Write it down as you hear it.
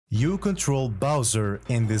You control Bowser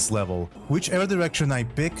in this level. Whichever direction I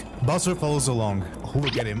pick, Bowser follows along. Oh,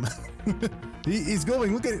 look at him. He's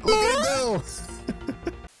going, look at it, look at him go!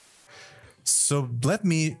 So let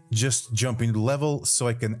me just jump into the level so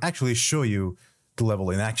I can actually show you the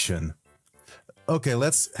level in action. Okay,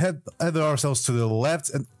 let's head ourselves to the left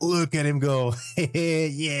and look at him go.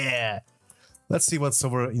 Yeah! Let's see what's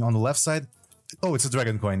over on the left side. Oh, it's a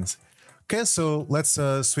dragon coin. Okay, so let's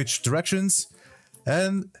switch directions.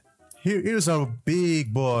 And here's our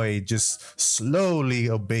big boy just slowly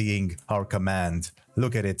obeying our command.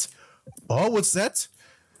 Look at it. Oh, what's that?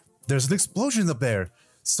 There's an explosion up there.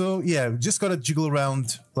 So yeah, just gotta jiggle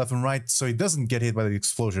around left and right so it doesn't get hit by the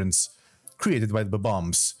explosions created by the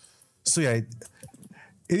bombs. So yeah,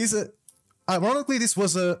 it is a... Ironically, this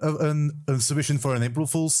was a submission for an April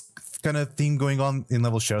Fool's kind of theme going on in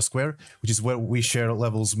Level Share Square, which is where we share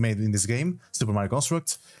levels made in this game, Super Mario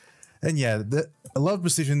Construct. And yeah, a lot of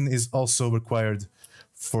precision is also required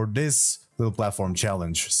for this little platform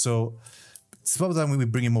challenge. So it's about time we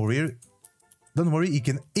bring him over here. Don't worry, he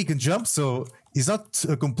can jump, so he's not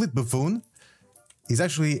a complete buffoon. He's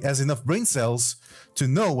actually has enough brain cells to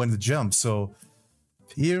know when to jump. So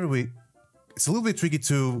here it's a little bit tricky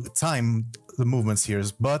to time the movements here,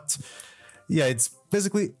 but yeah, it's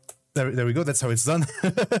basically there we go. That's how it's done.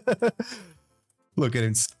 Look at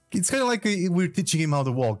him. It's kind of like we're teaching him how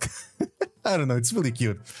to walk. I don't know. It's really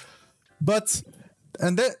cute. But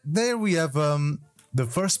and there we have the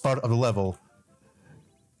first part of the level.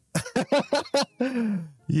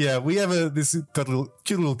 Yeah, we have this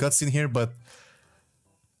cute little cutscene here, but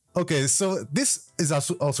okay, so this is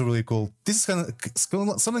also really cool. This is kind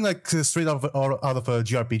of something like straight out of a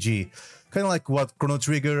JRPG, kind of like what Chrono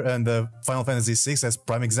Trigger and Final Fantasy VI as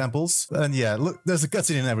prime examples. And yeah, look, there's a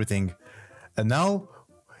cutscene and everything. And now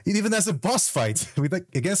it even has a boss fight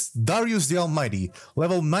against Darius the Almighty,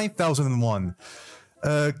 level 9001.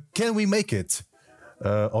 Can we make it?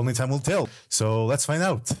 Only time will tell. So let's find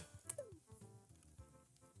out.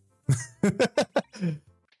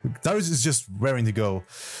 Darius is just raring to go.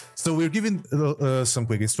 So we're given some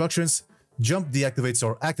quick instructions. Jump deactivates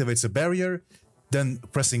or activates a barrier. Then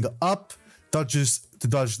pressing up dodges to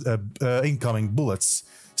dodge incoming bullets.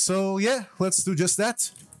 So yeah, let's do just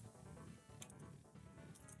that.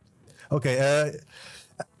 Okay,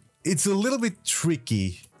 it's a little bit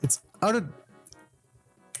tricky. It's out of...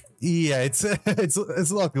 Yeah, it's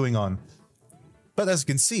a lot going on. But as you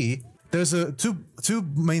can see, there's two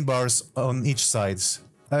main bars on each side.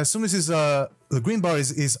 As soon as the green bar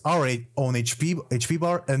is our own HP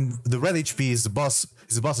bar, and the red HP is the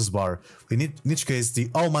boss's bar. In each case,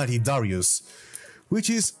 the Almighty Darius, which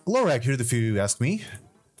is lore accurate if you ask me.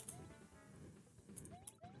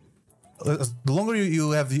 The longer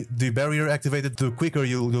you have the barrier activated, the quicker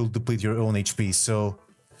you'll deplete your own HP. So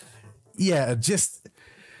yeah, just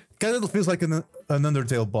kind of feels like an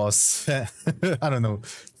Undertale boss. I don't know. It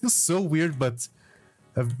feels so weird, but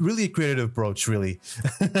a really creative approach, really.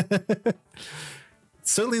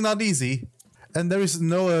 Certainly not easy, and there is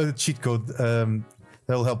no cheat code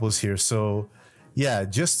that'll help us here. So yeah,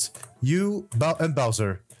 just you and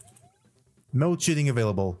Bowser. No cheating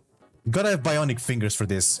available. You gotta have bionic fingers for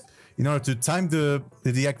this in order to time the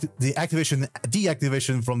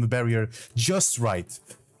deactivation from the barrier just right.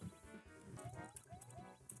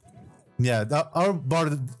 Yeah, our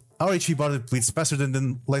HP bar depletes faster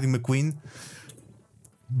than Lightning McQueen.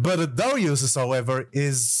 But Darius, however,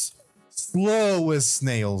 is slow as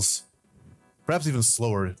snails. Perhaps even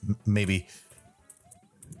slower, maybe.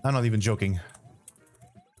 I'm not even joking.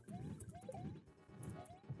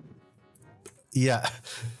 Yeah.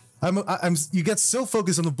 You get so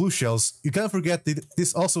focused on the blue shells, you kind of forget that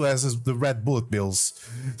this also has the red bullet bills.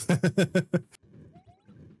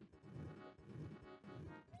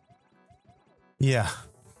 Yeah.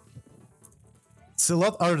 It's a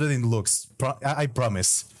lot harder than it looks, I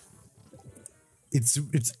promise.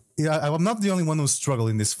 I'm not the only one who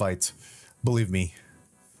struggled in this fight, believe me.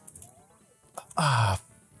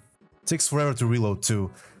 Takes forever to reload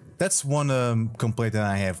too. That's one complaint that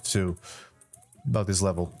I have too about this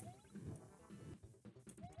level.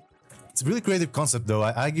 It's a really creative concept though,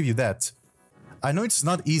 I give you that. I know it's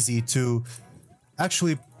not easy to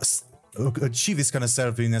actually achieve this kind of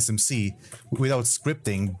setup in SMC without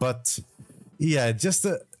scripting, but yeah, just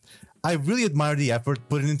I really admire the effort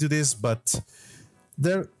put into this, but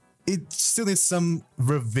it still needs some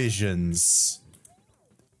revisions.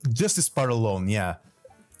 Just this part alone, yeah.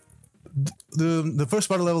 The first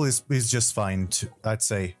part of the level is just fine, I'd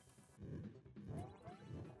say.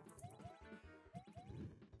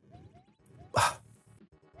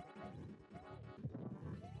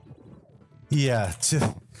 Yeah,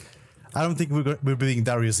 I don't think we're beating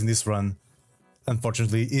Darius in this run.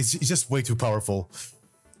 Unfortunately, it's just way too powerful.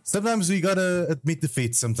 Sometimes we gotta admit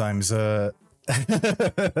defeat sometimes. But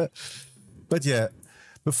yeah,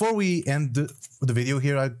 before we end the video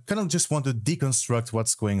here, I kind of just want to deconstruct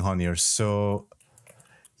what's going on here. So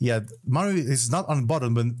yeah, Mario is not on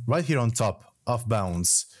bottom, but right here on top, off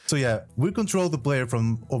bounds. So yeah, we control the player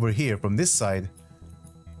from over here, from this side.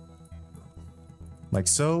 Like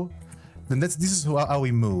so. Then this is how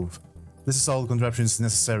we move. This is all contraptions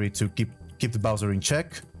necessary to keep the Bowser in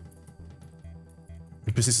check.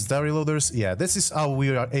 The persistent area loaders, yeah, this is how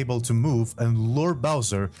we are able to move and lure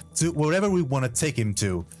Bowser to wherever we want to take him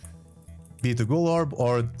to. Be it the gold orb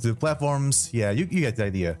or the platforms, yeah, you get the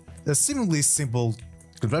idea. A seemingly simple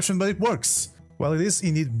contraption, but it works. While it is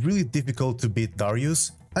indeed really difficult to beat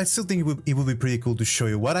Darius, I still think it would be pretty cool to show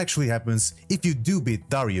you what actually happens if you do beat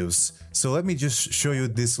Darius. So let me just show you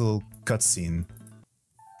this little cutscene.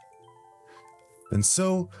 And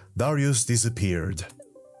so, Darius disappeared.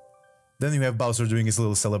 Then you have Bowser doing his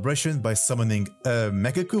little celebration by summoning a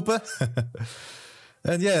Mecha Koopa.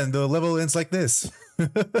 And yeah, and the level ends like this.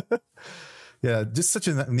 Yeah, just such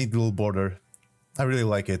a neat little border. I really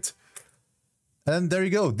like it. And there you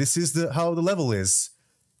go, this is how the level is.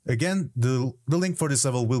 Again, the link for this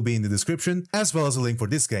level will be in the description, as well as a link for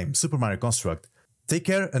this game, Super Mario Construct. Take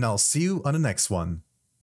care, and I'll see you on the next one.